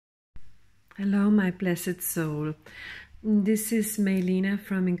Hello, my blessed soul. This is Maylina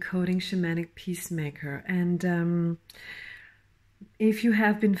from Encoding Shamanic Peacemaker. And if you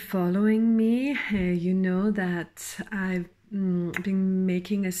have been following me, you know that I've been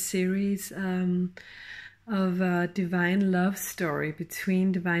making a series of a divine love story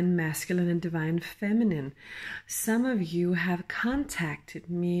between divine masculine and divine feminine. Some of you have contacted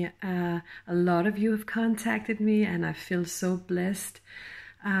me. A lot of you have contacted me, and I feel so blessed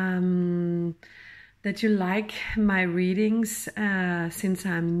that you like my readings since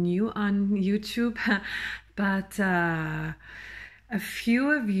I'm new on YouTube. But a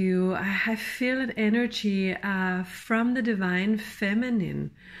few of you, I feel an energy from the divine feminine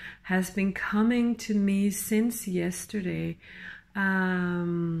has been coming to me since yesterday,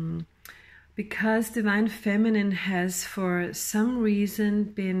 because divine feminine has for some reason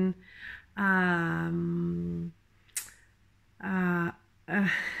been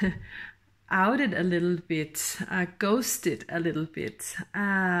outed a little bit, ghosted a little bit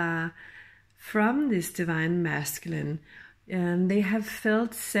from this divine masculine. And they have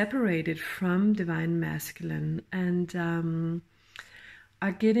felt separated from divine masculine and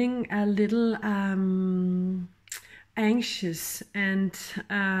are getting a little anxious and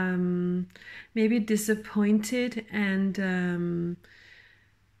maybe disappointed and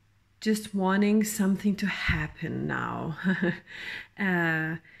just wanting something to happen now.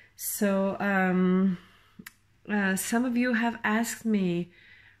 So some of you have asked me,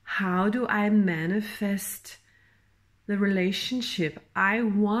 how do I manifest the relationship I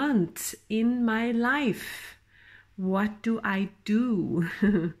want in my life? What do I do?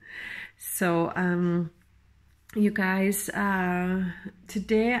 So you guys,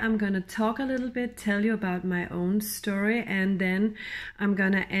 today I'm gonna talk a little bit, tell you about my own story, and then I'm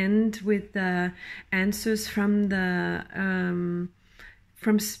gonna end with the answers from the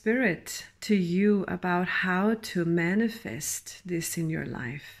from spirit to you about how to manifest this in your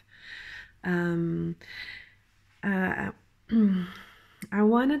life. I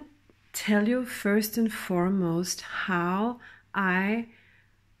want to tell you first and foremost how I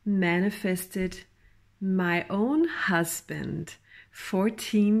manifested my own husband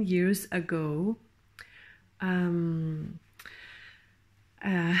 14 years ago.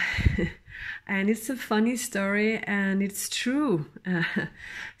 And it's a funny story, and it's true.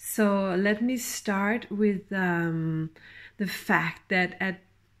 So let me start with the fact that at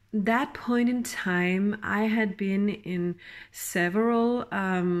that point in time, I had been in several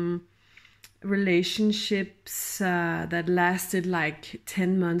relationships that lasted like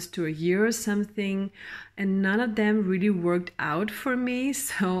 10 months to a year or something, and none of them really worked out for me.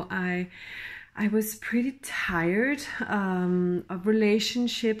 So I was pretty tired of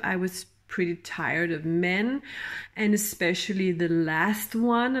relationship. I was pretty tired of men, and especially the last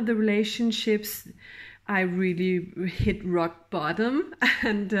one of the relationships, I really hit rock bottom.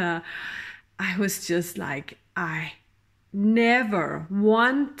 And I was just like, I never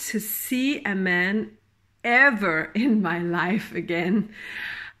want to see a man ever in my life again.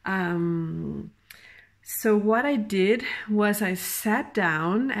 So what I did was I sat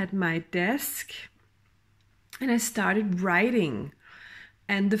down at my desk and I started writing.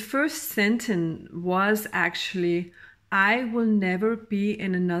 And the first sentence was actually, I will never be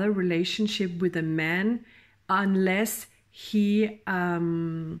in another relationship with a man unless he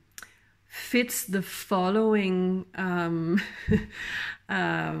fits the following,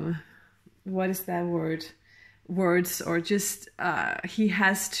 what is that word? Words, or just he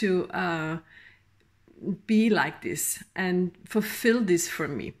has to be like this and fulfill this for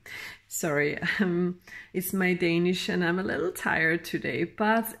me. Sorry, it's my Danish and I'm a little tired today.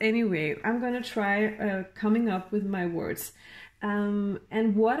 But anyway, I'm gonna try coming up with my words. And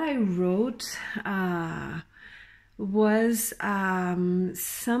what I wrote was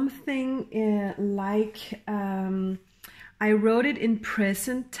something like, I wrote it in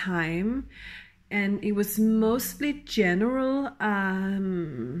present time, and it was mostly general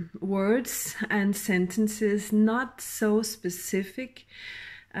words and sentences, not so specific,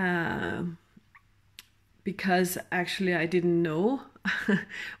 because actually I didn't know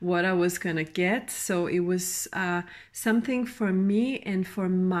what I was gonna get. So it was something for me and for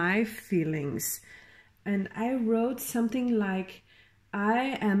my feelings. And I wrote something like,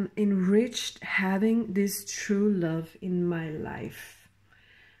 I am enriched having this true love in my life.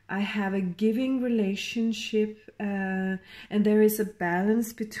 I have a giving relationship, and there is a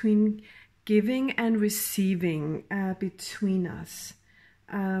balance between giving and receiving between us.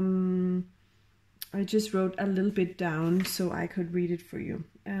 I just wrote a little bit down so I could read it for you.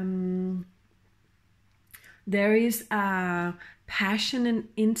 There is a passion and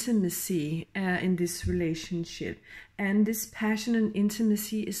intimacy in this relationship, and this passion and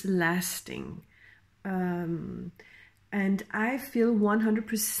intimacy is lasting. And I feel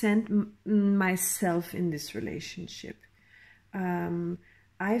 100% myself in this relationship.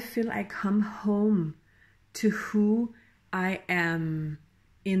 I feel I come home to who I am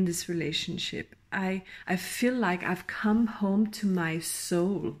in this relationship. I feel like I've come home to my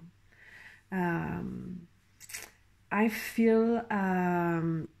soul. I feel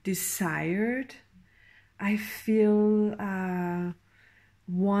desired. I feel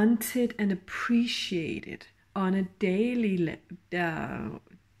wanted and appreciated on a daily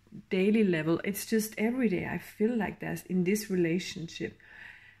level. It's just every day I feel like that in this relationship.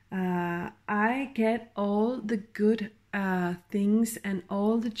 I get all the good things and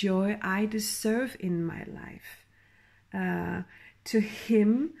all the joy I deserve in my life. To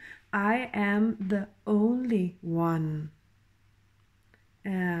him, I am the only one.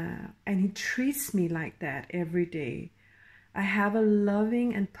 And he treats me like that every day. I have a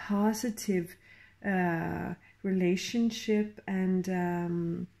loving and positive relationship, and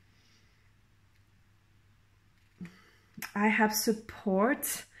I have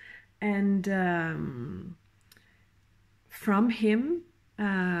support and from him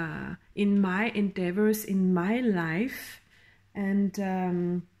in my endeavors in my life.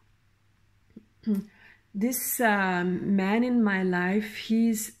 And this man in my life,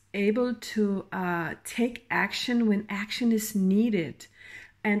 he's able to take action when action is needed,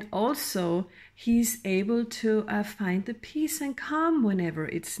 and also he's able to find the peace and calm whenever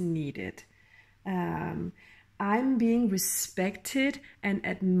it's needed. I'm being respected and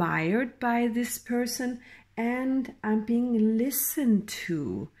admired by this person, and I'm being listened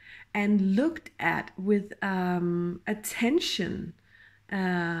to and looked at with attention.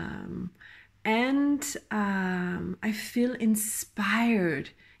 And I feel inspired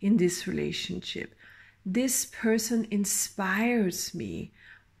in this relationship. This person inspires me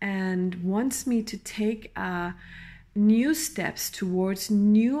and wants me to take new steps towards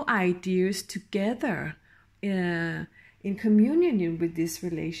new ideas together in communion with this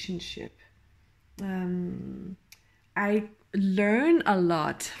relationship. I learn a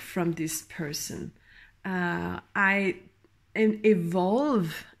lot from this person. I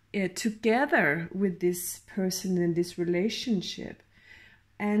evolve together with this person in this relationship,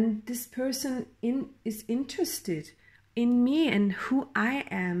 and this person is interested in me and who I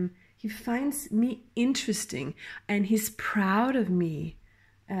am. He finds me interesting and he's proud of me.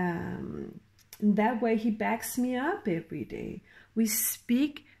 That way he backs me up every day. We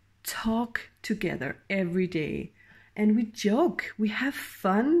talk together every day, and we joke, we have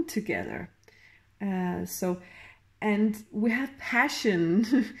fun together. And we have passion.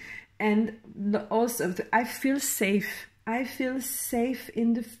 And also I feel safe. I feel safe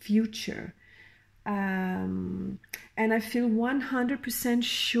in the future. And I feel 100%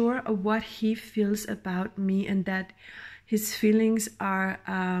 sure of what he feels about me, and that his feelings are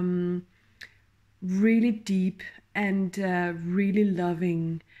really deep and really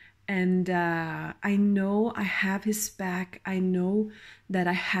loving. And I know I have his back. I know that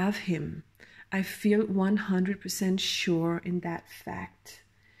I have him. I feel 100% sure in that fact.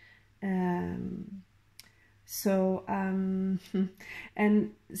 And some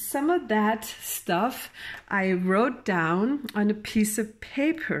of that stuff I wrote down on a piece of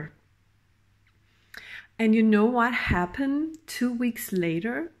paper. And you know what happened 2 weeks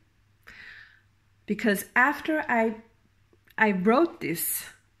later? Because after I wrote this,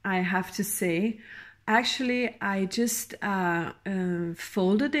 I have to say, actually I just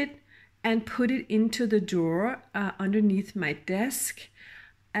folded it and put it into the drawer underneath my desk,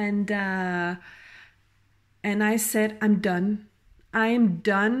 and I said, I'm done. I am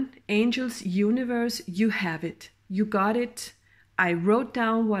done. Angels, universe, you have it. You got it. I wrote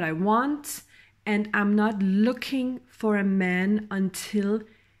down what I want, and I'm not looking for a man until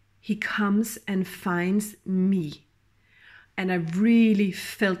he comes and finds me. And I really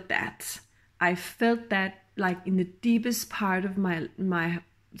felt that. I felt that like in the deepest part of my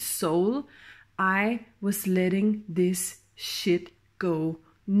soul. I was letting this shit go.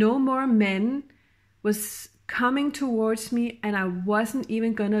 No more men was coming towards me, and I wasn't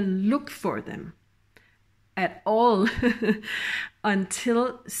even gonna look for them at all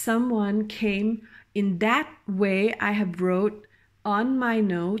until someone came in that way I have wrote on my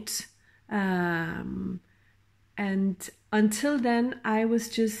notes. And until then, I was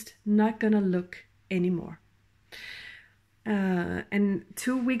just not gonna look anymore. And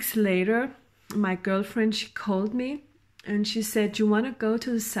 2 weeks later, my girlfriend, she called me and she said, you want to go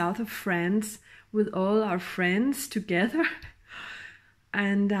to the south of France with all our friends together.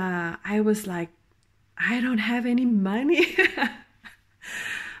 And I was like, I don't have any money.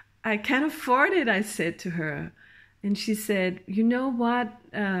 I can't afford it, I said to her. And she said, you know what?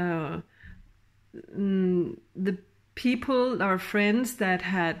 The people, our friends that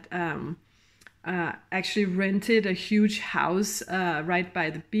had actually rented a huge house right by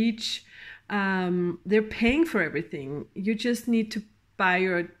the beach, they're paying for everything. You just need to buy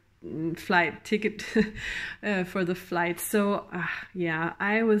your flight ticket for the flight. So yeah,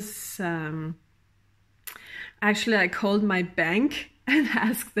 I was actually, I called my bank and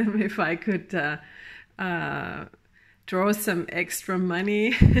asked them if I could draw some extra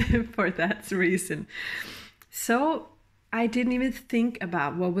money for that reason. So I didn't even think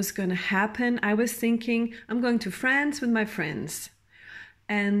about what was going to happen. I was thinking, I'm going to France with my friends.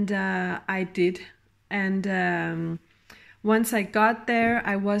 And I did. And once I got there,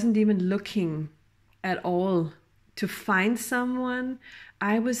 I wasn't even looking at all to find someone.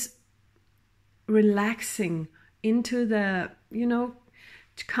 I was relaxing into the,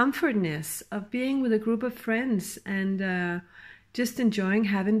 comfortness of being with a group of friends and just enjoying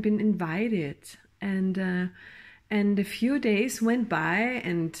having been invited. And a few days went by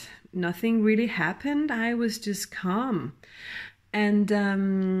and nothing really happened. I was just calm. And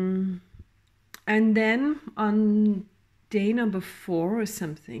then on day number 4 or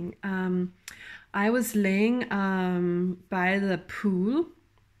something, I was laying by the pool,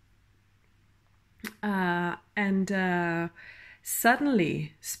 and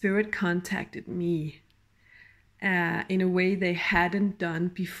suddenly Spirit contacted me in a way they hadn't done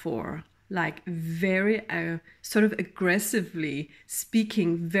before, like very sort of aggressively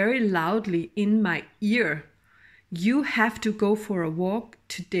speaking very loudly in my ear. You have to go for a walk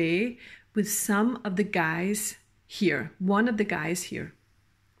today with some of the guys here, one of the guys here.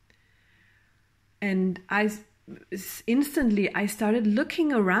 And instantly I started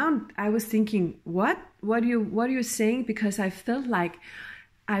looking around. I was thinking, what are you saying? Because I felt like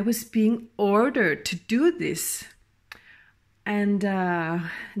I was being ordered to do this. And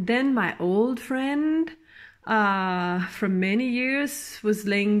then my old friend from many years was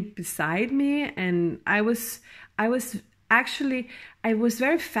laying beside me, and I was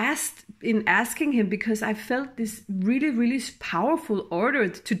very fast in asking him because I felt this really, really powerful order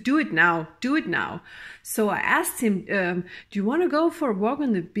to do it now. So I asked him, do you want to go for a walk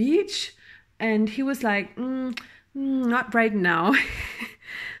on the beach? And he was like, not right now.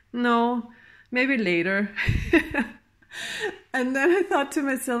 No, maybe later. And then I thought to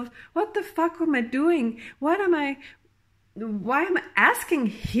myself, what the fuck am I doing? Why am I asking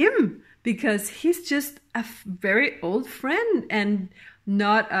him? Because he's just a very old friend and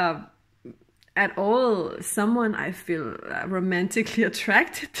not at all someone I feel romantically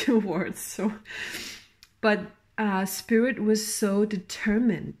attracted towards. So, but Spirit was so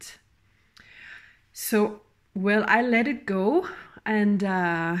determined. So, well, I let it go and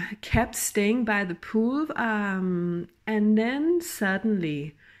kept staying by the pool. And then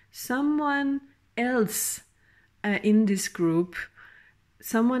suddenly someone else in this group,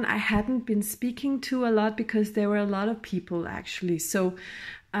 someone I hadn't been speaking to a lot because there were a lot of people actually. So,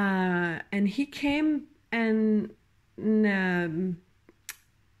 and he came and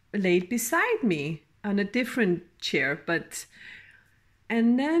laid beside me on a different chair,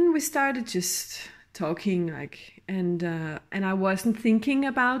 and then we started just talking and I wasn't thinking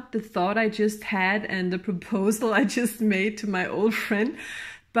about the thought I just had and the proposal I just made to my old friend,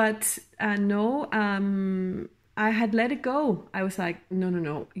 but no, I had let it go. I was like,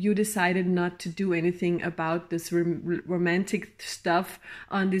 no, you decided not to do anything about this romantic stuff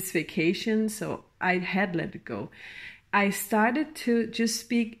on this vacation, so I had let it go. I started to just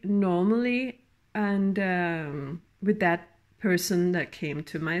speak normally and with that person that came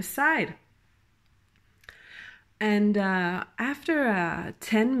to my side. And after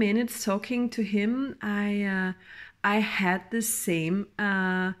 10 minutes talking to him, I had the same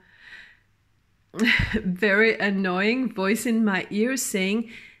very annoying voice in my ear saying,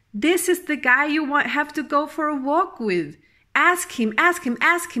 this is the guy you have to go for a walk with. Ask him.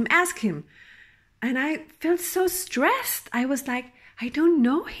 And I felt so stressed. I was like, I don't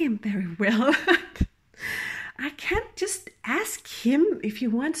know him very well. I can't just ask him if he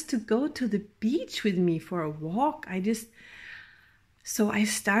wants to go to the beach with me for a walk. So I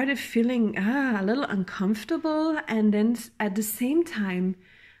started feeling a little uncomfortable, and then at the same time,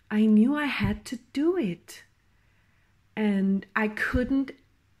 I knew I had to do it. And I couldn't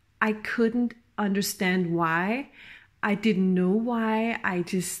understand why. I didn't know why. I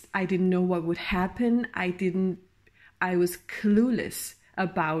didn't know what would happen. I was clueless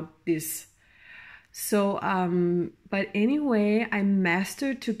about this So, but anyway, I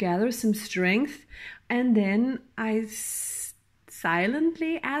mastered to gather some strength, and then I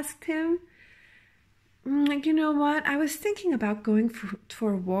silently asked him, like, you know what? I was thinking about going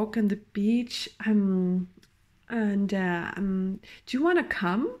for a walk on the beach. And do you want to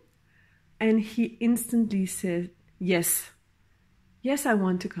come? And he instantly said, yes, yes, I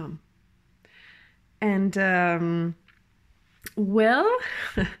want to come. And well,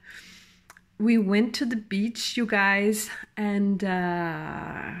 we went to the beach, you guys, and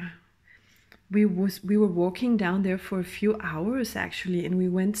we were walking down there for a few hours actually, and we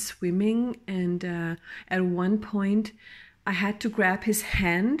went swimming. And at one point, I had to grab his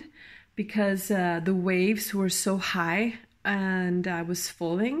hand because the waves were so high and I was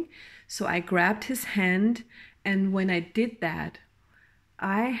falling. So I grabbed his hand, and when I did that,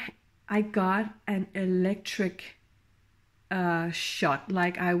 I got an electric shot,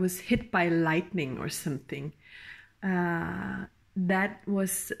 like I was hit by lightning or something. That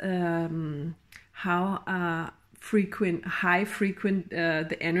was how high frequent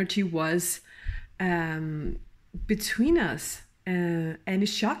the energy was between us. And it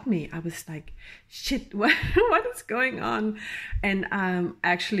shocked me. I was like, shit, what is going on? And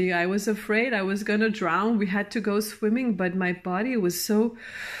actually, I was afraid I was gonna drown. We had to go swimming, but my body was so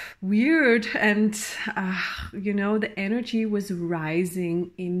weird. And, you know, the energy was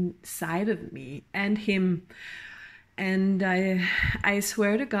rising inside of me and him. And I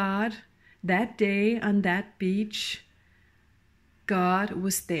swear to God, that day on that beach, God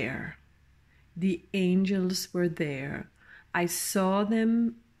was there. The angels were there. I saw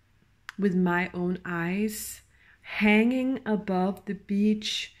them with my own eyes, hanging above the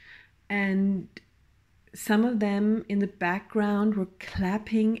beach, and some of them in the background were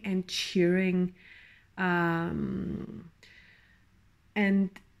clapping and cheering. And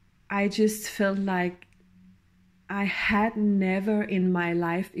I just felt like I had never in my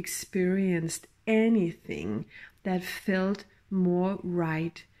life experienced anything that felt more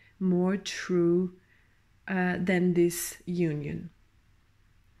right, more true than this union.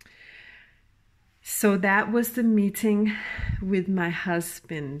 So that was the meeting with my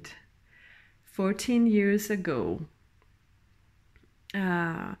husband 14 years ago.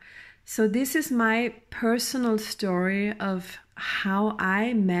 So this is my personal story of how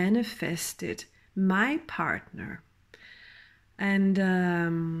I manifested my partner. And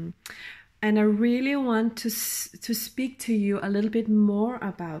I really want to speak to you a little bit more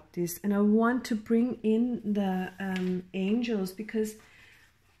about this. And I want to bring in the angels, because,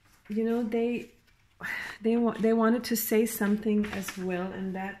 you know, they wanted to say something as well.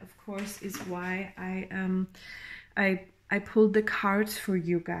 And that, of course, is why I pulled the cards for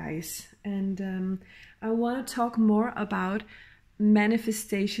you guys. And I want to talk more about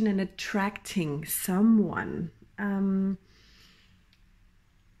manifestation and attracting someone.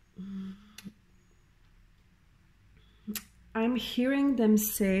 I'm hearing them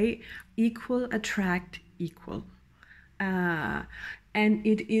say equal attract equal. And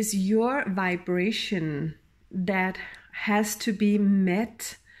it is your vibration that has to be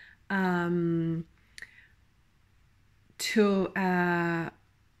met to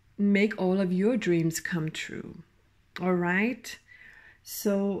make all of your dreams come true. All right?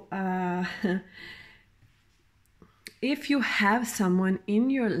 So if you have someone in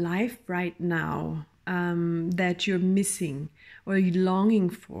your life right now that you're missing or you're longing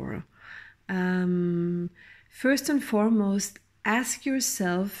for, first and foremost, ask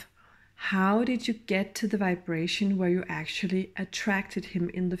yourself, how did you get to the vibration where you actually attracted him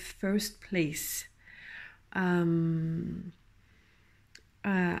in the first place?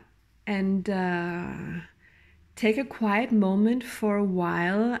 Take a quiet moment for a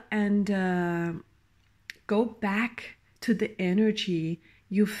while and go back to the energy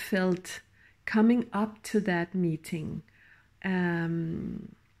you felt coming up to that meeting.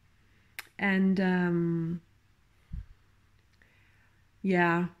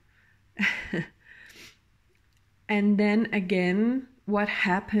 Yeah. And then again, what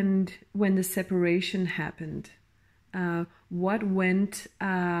happened when the separation happened? What went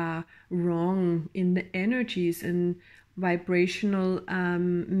wrong in the energies and vibrational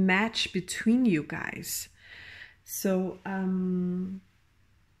match between you guys? So, and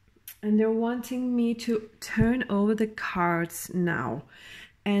they're wanting me to turn over the cards now.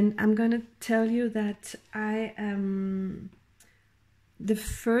 And I'm going to tell you that the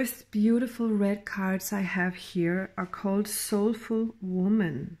first beautiful red cards I have here are called Soulful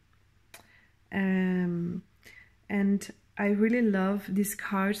Woman. And I really love these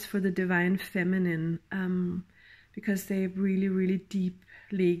cards for the Divine Feminine because they're really, really deep,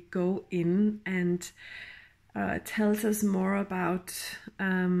 deeply go in and tells us more about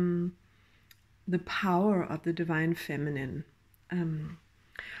the power of the divine feminine.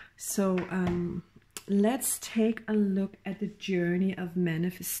 So let's take a look at the journey of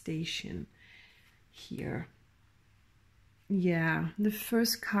manifestation here. Yeah, the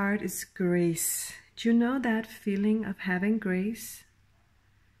first card is grace. Do you know that feeling of having grace?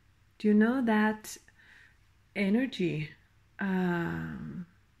 Do you know that energy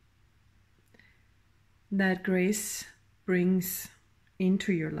that grace brings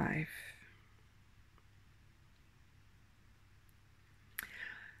into your life?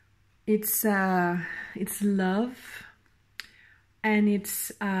 It's love, and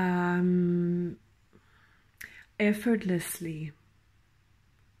it's effortlessly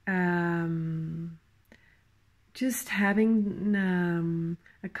just having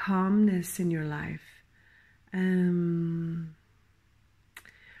a calmness in your life,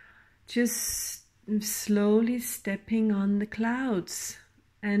 just slowly stepping on the clouds,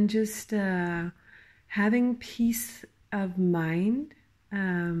 and just having peace of mind,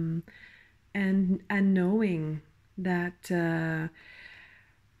 and knowing that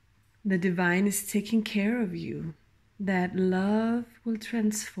the divine is taking care of you, that love will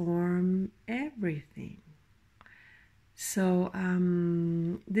transform everything. So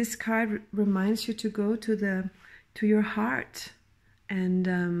this card reminds you to go to your heart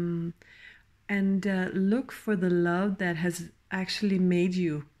and look for the love that has actually made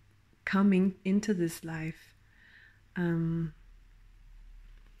you coming into this life.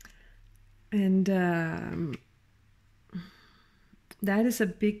 That is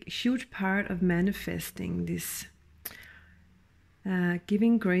a huge part of manifesting this,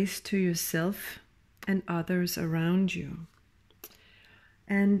 giving grace to yourself and others around you.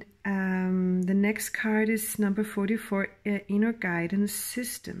 And the next card is number 44, Inner Guidance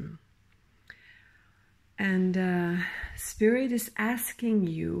System. And Spirit is asking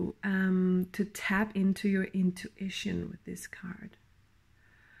you to tap into your intuition with this card.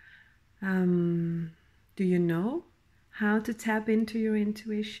 Do you know how to tap into your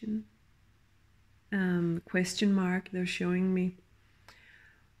intuition? Question mark, they're showing me.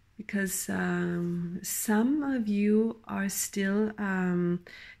 Because some of you are still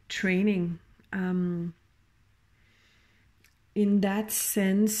training in that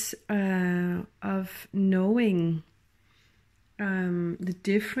sense of knowing the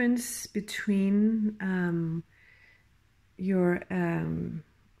difference between your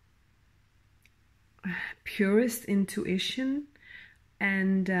purest intuition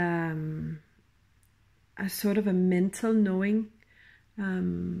and a sort of a mental knowing,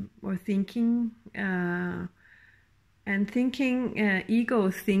 or thinking, and thinking, ego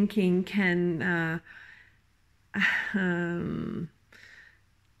thinking can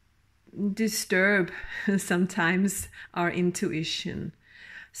disturb sometimes our intuition.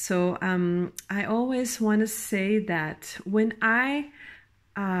 So I always want to say that when I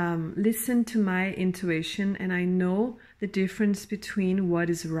listen to my intuition and I know the difference between what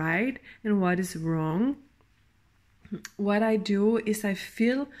is right and what is wrong, what I do is I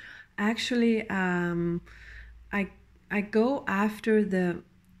feel actually I go after the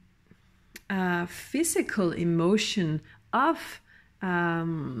physical emotion of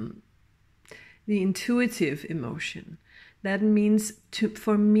the intuitive emotion. That means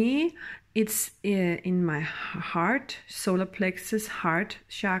for me it's in my heart, solar plexus, heart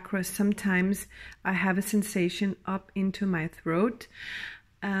chakra. Sometimes I have a sensation up into my throat,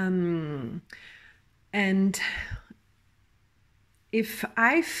 and if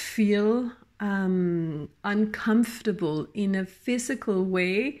I feel uncomfortable in a physical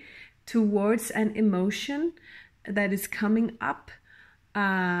way towards an emotion that is coming up,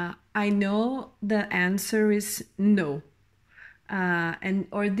 I know the answer is no,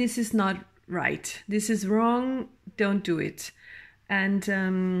 or this is not right, this is wrong, don't do it. And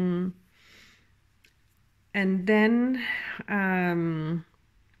then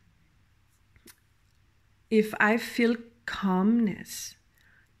if I feel calmness,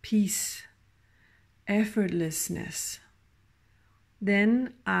 peace, effortlessness,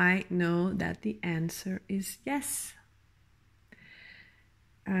 then I know that the answer is yes.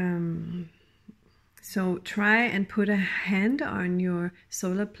 So try and put a hand on your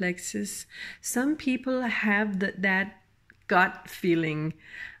solar plexus. Some people have that gut feeling.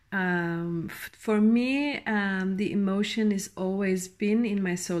 For me, the emotion has always been in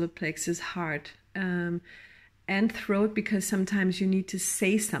my solar plexus, heart, and throat, because sometimes you need to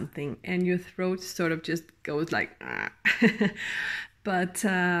say something and your throat sort of just goes like But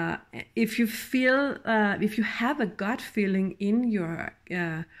if you feel, if you have a gut feeling in your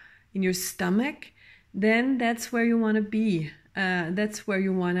stomach, then that's where you want to be. That's where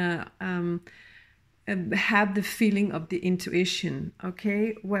you want to have the feeling of the intuition.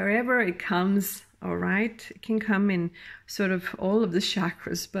 Okay, wherever it comes. All right, it can come in sort of all of the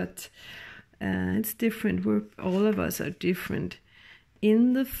chakras, but it's different. All of us are different.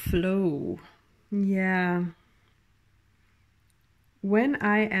 In the flow. Yeah. When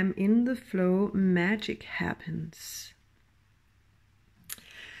I am in the flow, magic happens.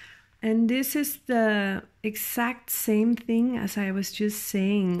 And this is the exact same thing as I was just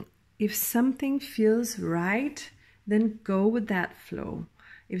saying. If something feels right, then go with that flow.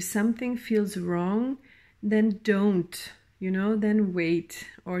 If something feels wrong, then don't, then wait,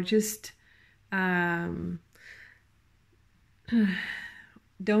 or just don't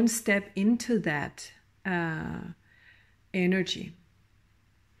step into that energy.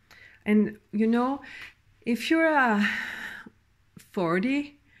 And if you're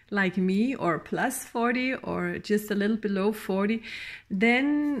 40 like me, or plus 40, or just a little below 40,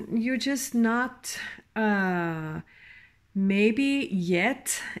 then you're just not maybe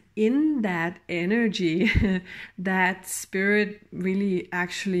yet in that energy that spirit really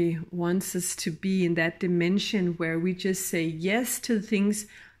actually wants us to be, in that dimension where we just say yes to the things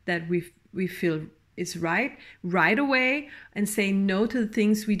that we feel is right away, and say no to the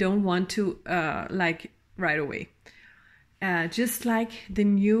things we don't want to like right away. Just like the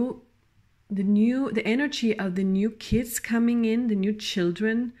energy of the new kids coming in, the new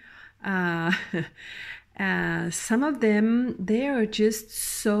children. Some of them, they are just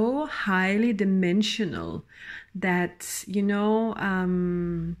so highly dimensional that,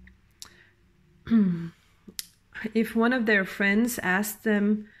 if one of their friends asked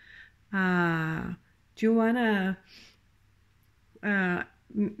them, do you want to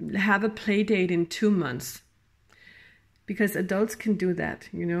have a play date in 2 months? Because adults can do that,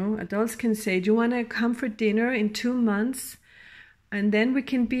 Adults can say, do you want to come for dinner in 2 months? And then we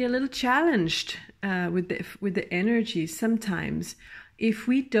can be a little challenged with the energy sometimes. If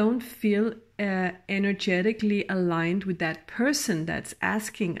we don't feel energetically aligned with that person that's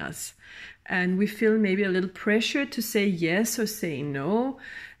asking us, and we feel maybe a little pressure to say yes or say no,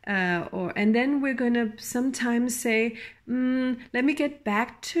 and then we're going to sometimes say, let me get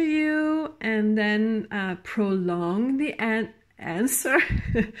back to you, and then prolong the answer,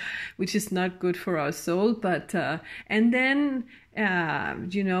 which is not good for our soul. But and then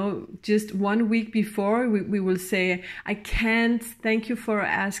just 1 week before, we will say, I can't, thank you for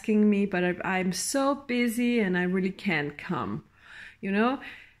asking me, but I'm so busy and I really can't come.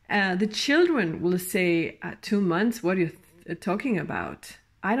 The children will say, 2 months, what are you talking about?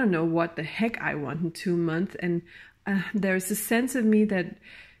 I don't know what the heck I want in 2 months. And there's a sense of me that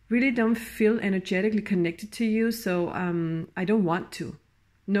really don't feel energetically connected to you, so I don't want to.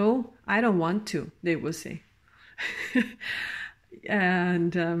 No, I don't want to, they will say.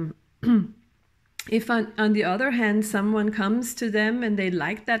 And if on the other hand, someone comes to them and they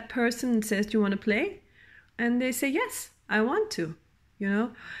like that person and says, do you want to play? And they say, yes, I want to,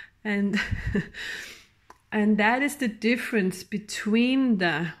 and and that is the difference between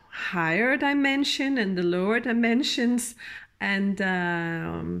the higher dimension and the lower dimensions, and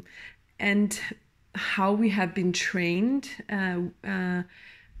how we have been trained, and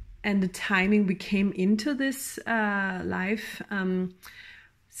the timing we came into this life.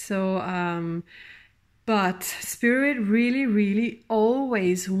 But Spirit really, really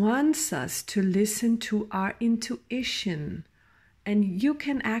always wants us to listen to our intuition. And you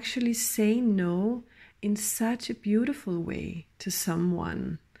can actually say no in such a beautiful way to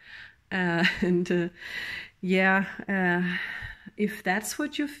someone. If that's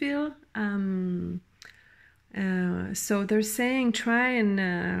what you feel, so they're saying, try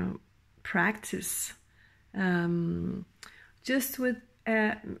and practice just with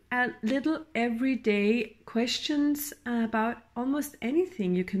a little everyday questions about almost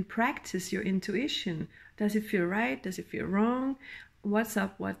anything. You can practice your intuition. Does it feel right? Does it feel wrong? What's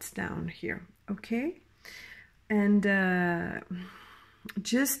up? What's down here? Okay. And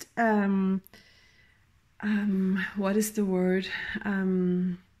just what is the word?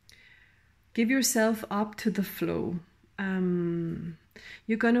 Give yourself up to the flow.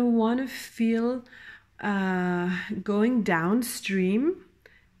 You're going to want to feel going downstream,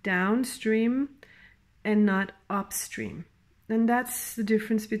 and not upstream. And that's the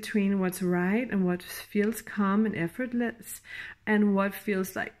difference between what's right and what feels calm and effortless, and what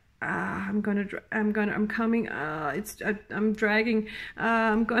feels like I'm coming. I'm dragging.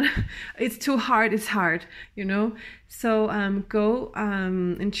 It's too hard. It's hard, you know. So go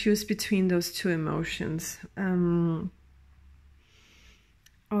and choose between those two emotions. All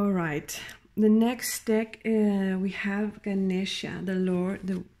right. The next deck we have Ganesha,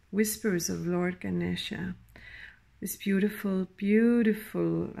 the whispers of Lord Ganesha. This beautiful,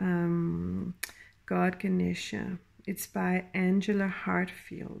 beautiful God Ganesha. It's by Angela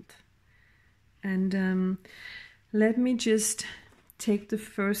Hartfield. And let me just take the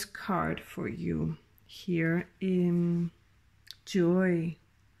first card for you here in joy.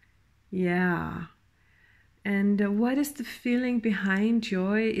 Yeah. And what is the feeling behind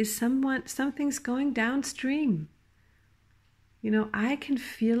joy? Is something's going downstream. You know, I can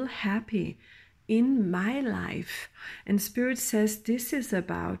feel happy in my life. And Spirit says this is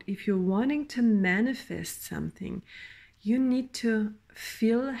about, if you're wanting to manifest something, you need to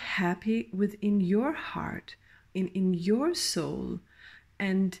feel happy within your heart, in your soul.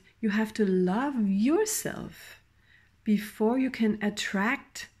 And you have to love yourself before you can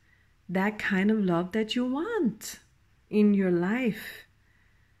attract that kind of love that you want in your life.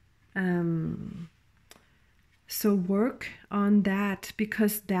 So work on that,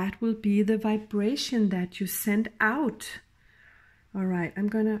 because that will be the vibration that you send out. All right, I'm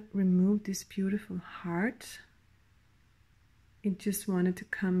gonna remove this beautiful heart. It just wanted to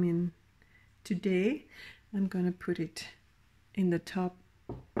come in today. I'm gonna put it in the top.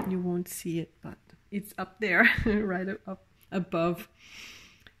 You won't see it, but it's up there, right up above.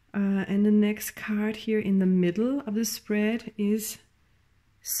 And the next card here in the middle of the spread is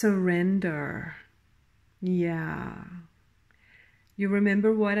surrender. Yeah. You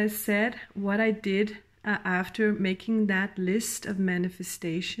remember what I said, what I did after making that list of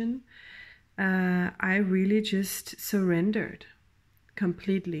manifestation? I really just surrendered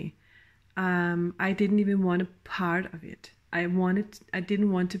completely. I didn't even want a part of it. I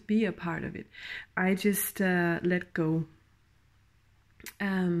didn't want to be a part of it. I just let go.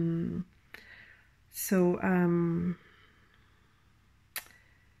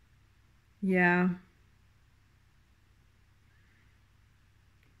 Yeah,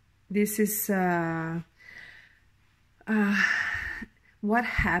 this is what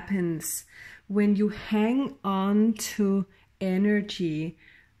happens when you hang on to energy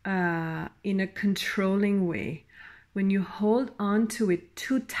in a controlling way. When you hold on to it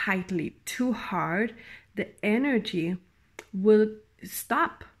too tightly, too hard, the energy will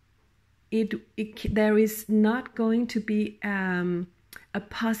stop. There is not going to be a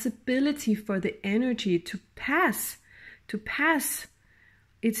possibility for the energy to pass.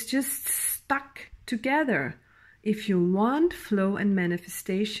 It's just stuck together. If you want flow and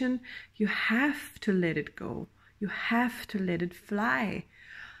manifestation, you have to let it go. You have to let it fly.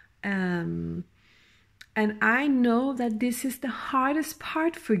 And I know that this is the hardest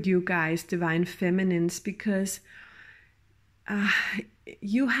part for you guys, Divine Feminines, because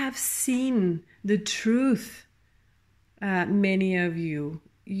you have seen the truth, many of you.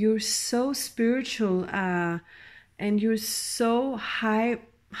 You're so spiritual and you're so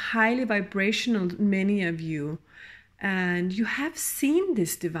highly vibrational, many of you. And you have seen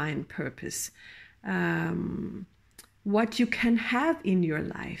this divine purpose, what you can have in your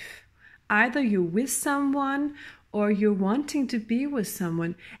life. Either you're with someone or you're wanting to be with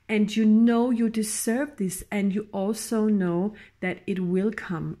someone, and you know you deserve this, and you also know that it will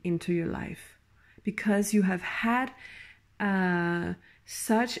come into your life because you have had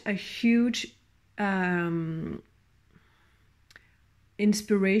such a huge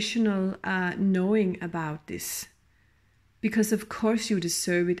inspirational knowing about this. Because of course you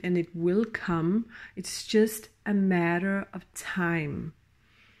deserve it and it will come. It's just a matter of time.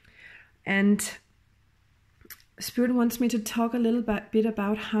 And Spirit wants me to talk a little bit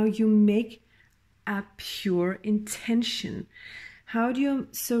about how you make a pure intention. How do you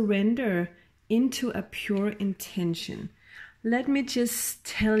surrender into a pure intention? Let me just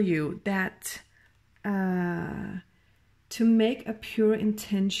tell you that to make a pure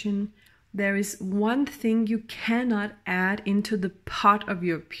intention, there is one thing you cannot add into the pot of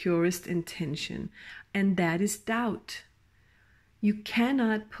your purest intention, and that is doubt. You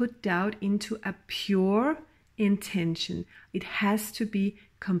cannot put doubt into a pure intention. It has to be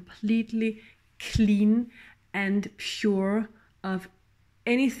completely clean and pure of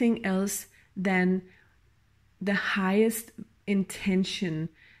anything else than the highest intention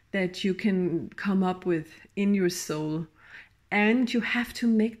that you can come up with in your soul. And you have to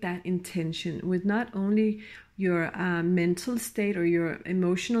make that intention with not only your mental state or your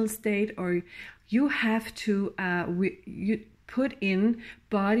emotional state, or you have to put in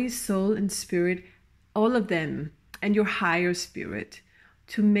body, soul, and spirit, all of them, and your higher spirit,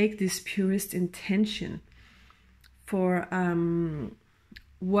 to make this purest intention for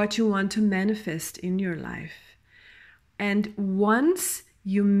what you want to manifest in your life. And once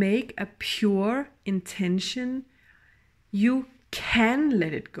you make a pure intention, you can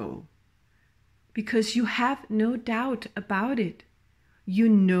let it go, because you have no doubt about it. You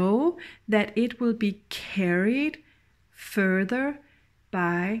know that it will be carried further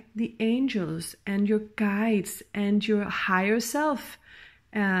by the angels and your guides and your higher self,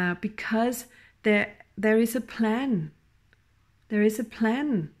 because there is a plan. There is a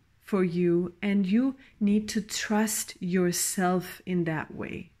plan for you, and you need to trust yourself in that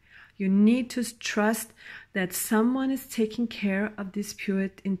way. You need to trust that someone is taking care of this pure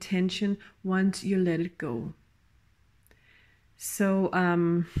intention once you let it go. So,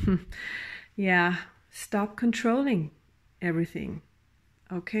 yeah, stop controlling everything,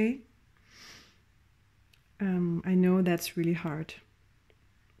 okay? I know that's really hard.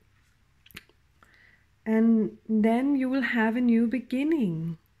 And then you will have a new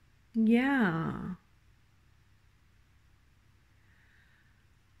beginning. Yeah.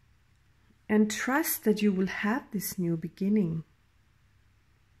 And trust that you will have this new beginning.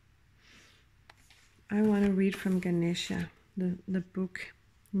 I want to read from Ganesha, the book,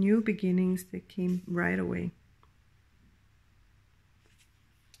 New Beginnings, that came right away.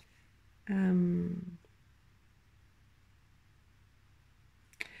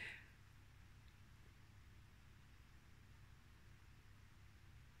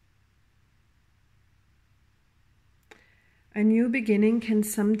 A new beginning can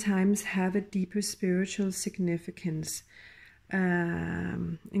sometimes have a deeper spiritual significance,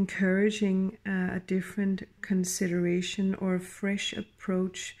 encouraging a different consideration or a fresh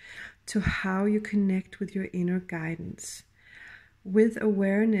approach to how you connect with your inner guidance. With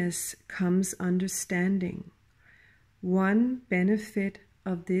awareness comes understanding. One benefit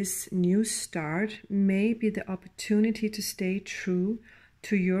of this new start may be the opportunity to stay true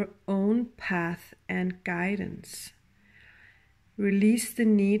to your own path and guidance. Release the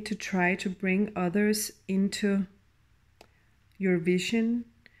need to try to bring others into your vision.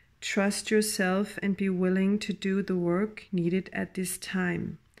 Trust yourself and be willing to do the work needed at this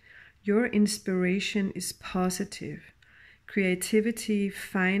time. Your inspiration is positive. Creativity,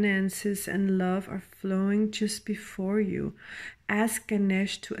 finances, and love are flowing just before you. Ask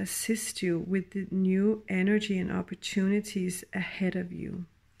Ganesh to assist you with the new energy and opportunities ahead of you.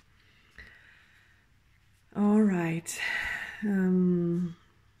 All right. I'm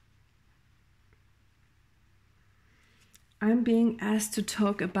being asked to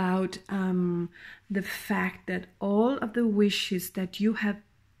talk about the fact that all of the wishes that you have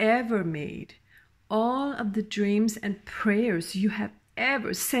ever made, all of the dreams and prayers you have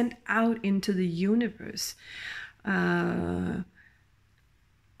ever sent out into the universe are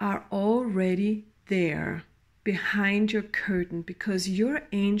already there behind your curtain, because your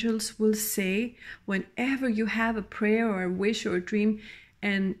angels will say, whenever you have a prayer or a wish or a dream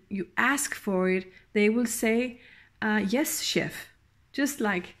and you ask for it, they will say, yes, chef, just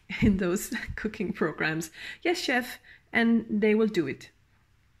like in those cooking programs. Yes, chef, and they will do it.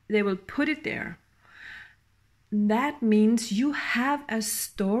 They will put it there. That means you have a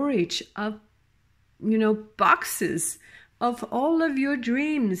storage of, boxes of all of your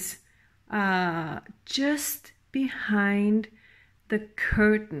dreams, just behind the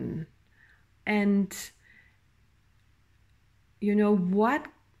curtain. And what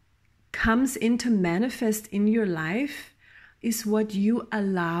comes into manifest in your life is what you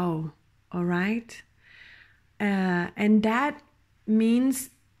allow, all right? And that means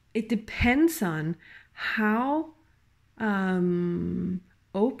it depends on how open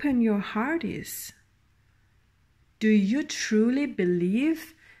your heart is. Do you truly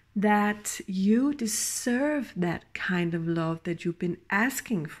believe that you deserve that kind of love that you've been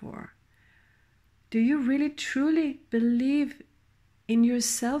asking for? Do you really truly believe in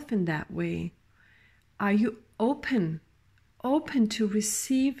yourself in that way? Are you open to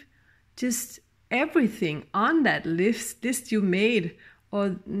receive just everything on that list you made,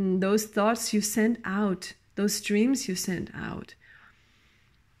 or those thoughts you sent out, those dreams you sent out?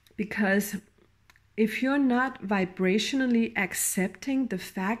 Because if you're not vibrationally accepting the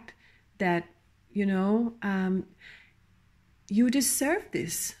fact that, you deserve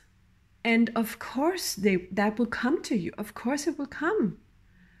this, and of course that will come to you. Of course it will come.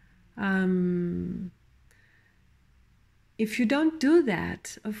 If you don't do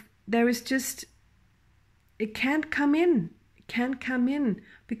that, it can't come in. It can't come in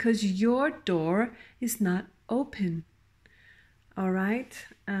because your door is not open. All right.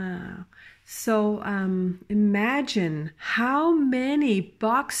 So imagine how many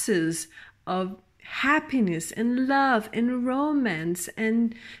boxes of happiness and love and romance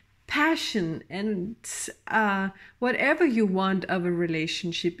and passion and whatever you want of a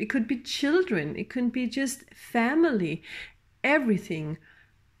relationship. It could be children, it could be just family, everything.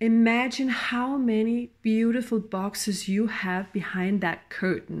 Imagine how many beautiful boxes you have behind that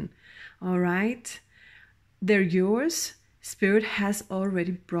curtain. All right? They're yours. Spirit has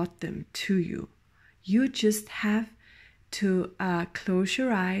already brought them to you. You just have to close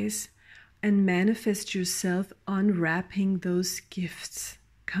your eyes and manifest yourself unwrapping those gifts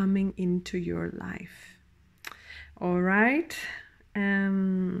coming into your life. All right.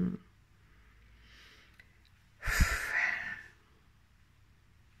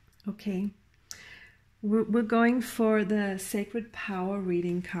 Okay. We're going for the Sacred Power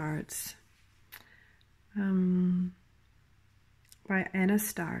reading cards by Anna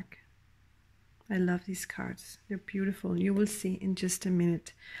Stark. I love these cards. They're beautiful. You will see in just a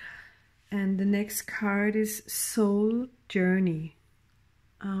minute. And the next card is Soul Journey.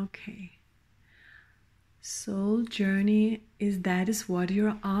 Okay. Soul Journey that is what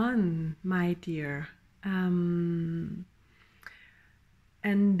you're on, my dear. And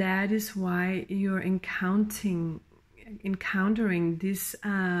that is why you're encountering this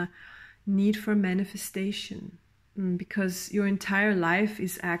need for manifestation, because your entire life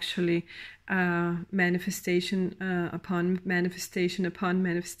is actually manifestation upon manifestation upon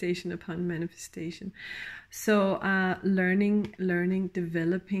manifestation upon manifestation. So learning,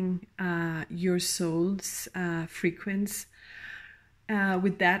 developing your soul's frequency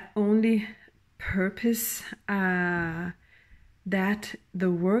with that only purpose, that the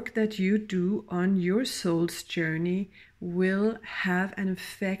work that you do on your soul's journey will have an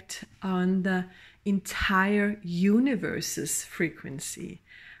effect on the entire universe's frequency,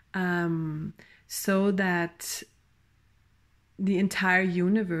 so that the entire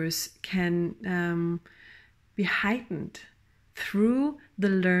universe can be heightened through the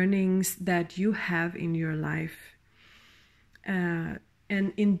learnings that you have in your life. And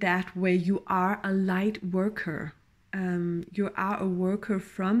in that way, you are a light worker. You are a worker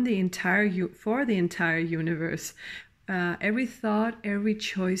from the for the entire universe. Every thought, every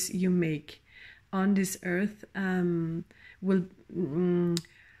choice you make on this earth will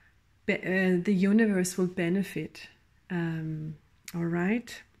the universe will benefit. All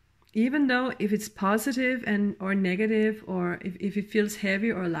right, even though if it's positive or negative, or if it feels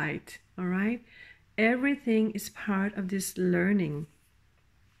heavy or light. All right, everything is part of this learning.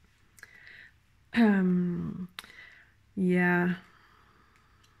 Yeah.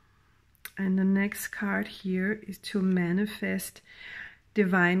 And the next card here is to manifest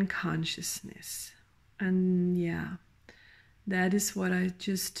divine consciousness. And yeah, that is what I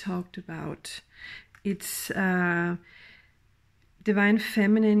just talked about. It's divine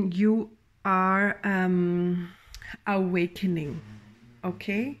feminine. You are awakening.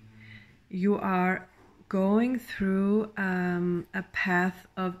 Okay? You are going through a path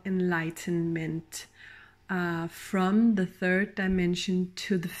of enlightenment. From the third dimension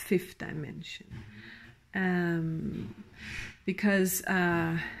to the fifth dimension, because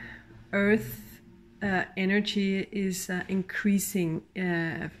Earth energy is increasing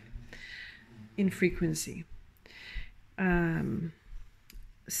in frequency. And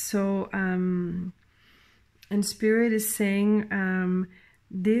Spirit is saying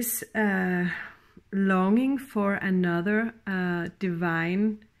this longing for another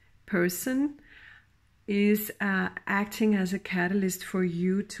divine person is acting as a catalyst for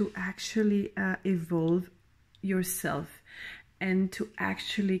you to actually evolve yourself and to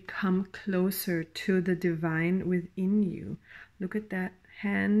actually come closer to the divine within you. Look at that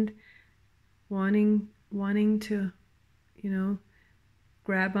hand wanting to,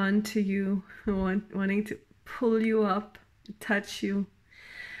 grab onto you, wanting to pull you up, touch you.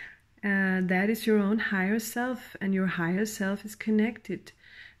 That is your own higher self, and your higher self is connected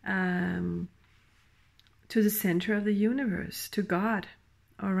to the center of the universe, to God.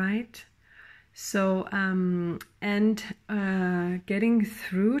 All right. So getting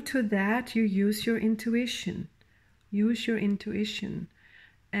through to that, you use your intuition.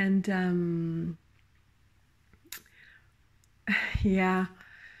 And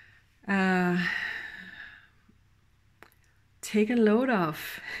take a load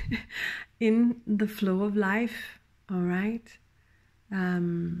off in the flow of life. All right.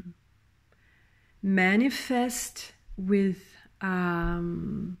 Manifest with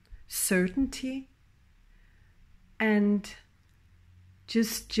certainty, and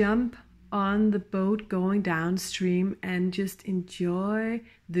just jump on the boat going downstream and just enjoy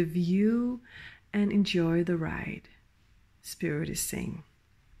the view and enjoy the ride. Spirit is saying.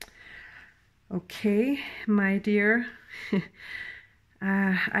 Okay, my dear,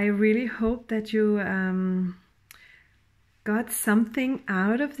 I really hope that you got something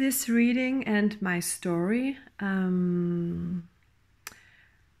out of this reading and my story. Let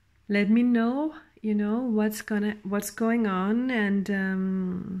me know, what's going on,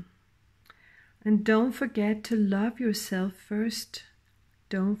 and don't forget to love yourself first.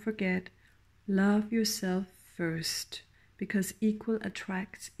 Don't forget, love yourself first, because equal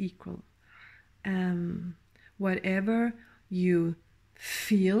attracts equal. Whatever you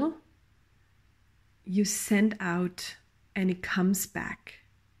feel, you send out and it comes back.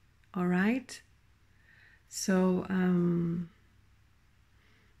 All right? So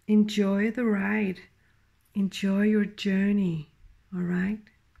enjoy the ride. Enjoy your journey. All right?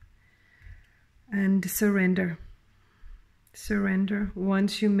 And surrender. Surrender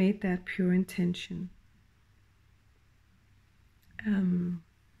once you made that pure intention.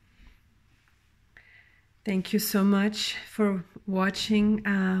 Thank you so much for watching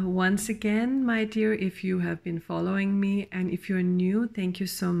once again, my dear. If you have been following me, and if you're new, thank you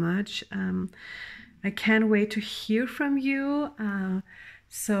so much. I can't wait to hear from you.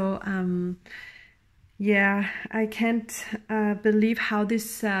 Yeah, I can't believe how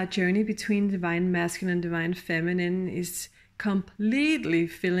this journey between divine masculine and divine feminine is completely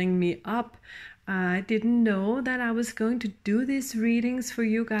filling me up. I didn't know that I was going to do these readings for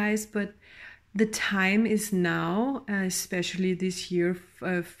you guys, but the time is now, especially this year,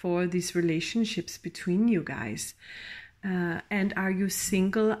 for these relationships between you guys. And are you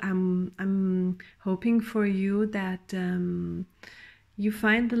single? I'm hoping for you that you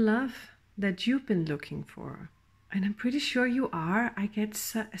find the love that you've been looking for. And I'm pretty sure you are. I get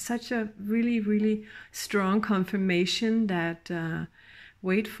such a really, really strong confirmation that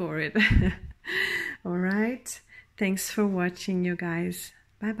wait for it. All right. Thanks for watching, you guys.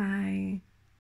 Bye-bye.